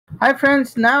Hi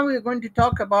friends, now we're going to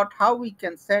talk about how we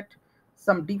can set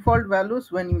some default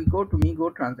values when we go to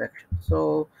MIGO transaction.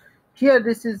 So here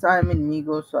I'm in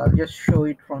MIGO, so I'll just show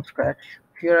it from scratch.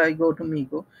 Here I go to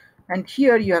MIGO, and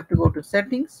here you have to go to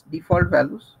settings, default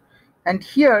values, and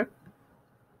here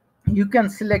you can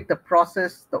select the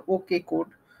process, the OK code.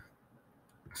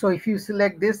 So if you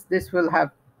select this will have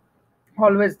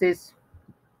always this,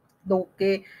 the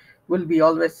OK will be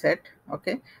always set,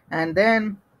 okay, and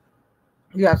then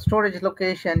you have storage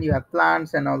location, you have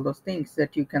plants and all those things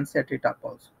that you can set it up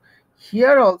also.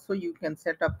 Here also you can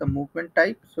set up the movement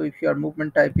type. So if your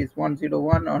movement type is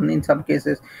 101, or in some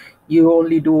cases you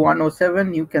only do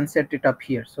 107, you can set it up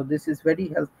here. So this is very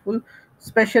helpful,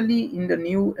 especially in the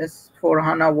new S4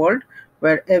 HANA world,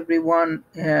 where everyone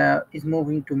is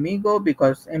moving to MIGO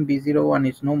because MB01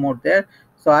 is no more there.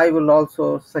 So I will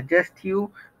also suggest you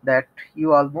that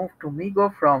you all move to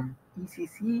MIGO from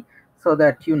ECC, so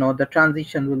that the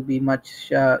transition will be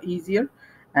much easier.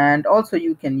 And also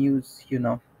you can use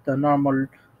the normal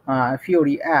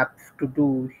Fiori app to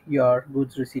do your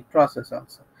goods receipt process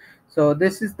also. So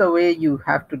this is the way you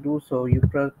have to do. So you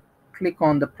click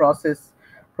on the process,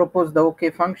 propose the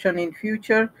OK function in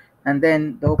future, and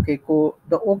then the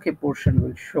OK portion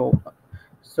will show up.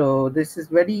 So this is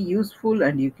very useful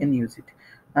and you can use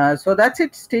it. So that's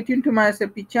it. Stay tuned to my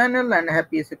SAP channel, and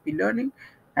happy SAP learning,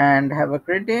 and have a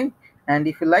great day. And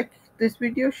if you like this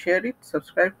video, share it,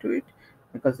 subscribe to it,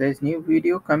 because there is new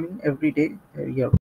video coming every day. Here